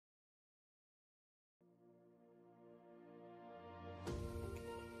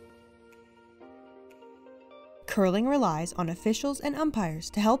Curling relies on officials and umpires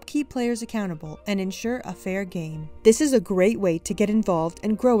to help keep players accountable and ensure a fair game. This is a great way to get involved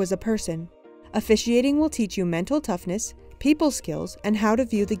and grow as a person. Officiating will teach you mental toughness, people skills, and how to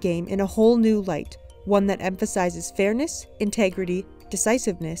view the game in a whole new light, one that emphasizes fairness, integrity,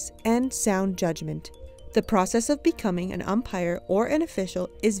 decisiveness, and sound judgment. The process of becoming an umpire or an official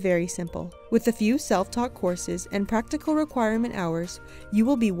is very simple. With a few self-taught courses and practical requirement hours, you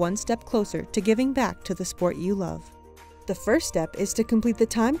will be one step closer to giving back to the sport you love. The first step is to complete the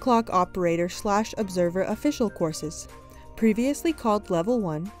Time Clock Operator/Observer official courses. Previously called Level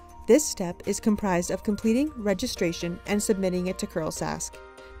 1, this step is comprised of completing registration and submitting it to CurlSask.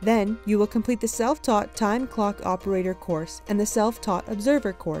 Then, you will complete the self-taught Time Clock Operator course and the self-taught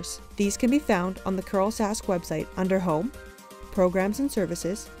Observer course. These can be found on the CurlSask website under Home, Programs and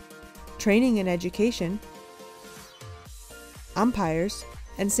Services, Training and Education, Umpires,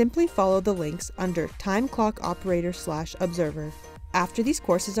 and simply follow the links under Time Clock Operator/Observer. After these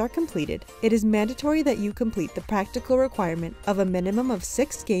courses are completed, it is mandatory that you complete the practical requirement of a minimum of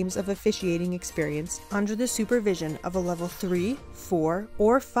 6 games of officiating experience under the supervision of a level 3, 4,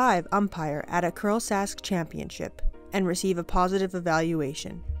 or 5 umpire at a CurlSask championship, and receive a positive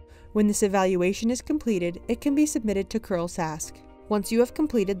evaluation. When this evaluation is completed, it can be submitted to CurlSask. Once you have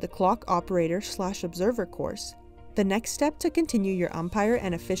completed the Clock Operator/Observer course, the next step to continue your umpire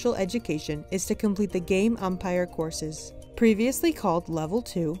and official education is to complete the Game Umpire courses. Previously called Level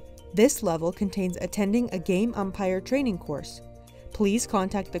 2, this level contains attending a Game Umpire training course. Please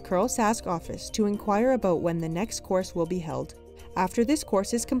contact the CurlSask office to inquire about when the next course will be held. After this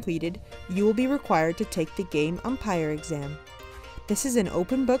course is completed, you will be required to take the Game Umpire exam. This is an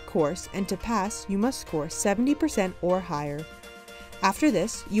open book course, and to pass, you must score 70% or higher. After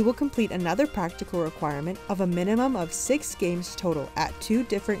this, you will complete another practical requirement of a minimum of 6 games total at 2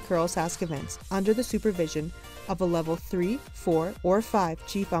 different CurlSask events under the supervision of a level 3, 4, or 5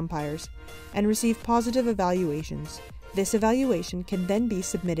 chief umpires, and receive positive evaluations. This evaluation can then be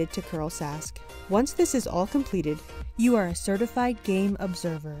submitted to CurlSask. Once this is all completed, you are a certified game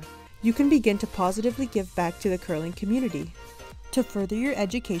observer. You can begin to positively give back to the curling community. To further your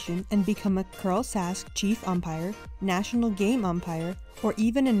education and become a CurlSask Chief Umpire, National Game Umpire, or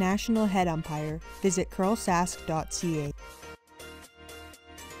even a National Head Umpire, visit curlsask.ca.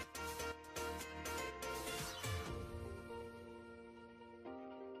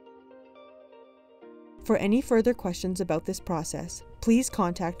 For any further questions about this process, please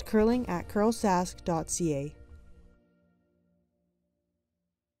contact curling@curlsask.ca.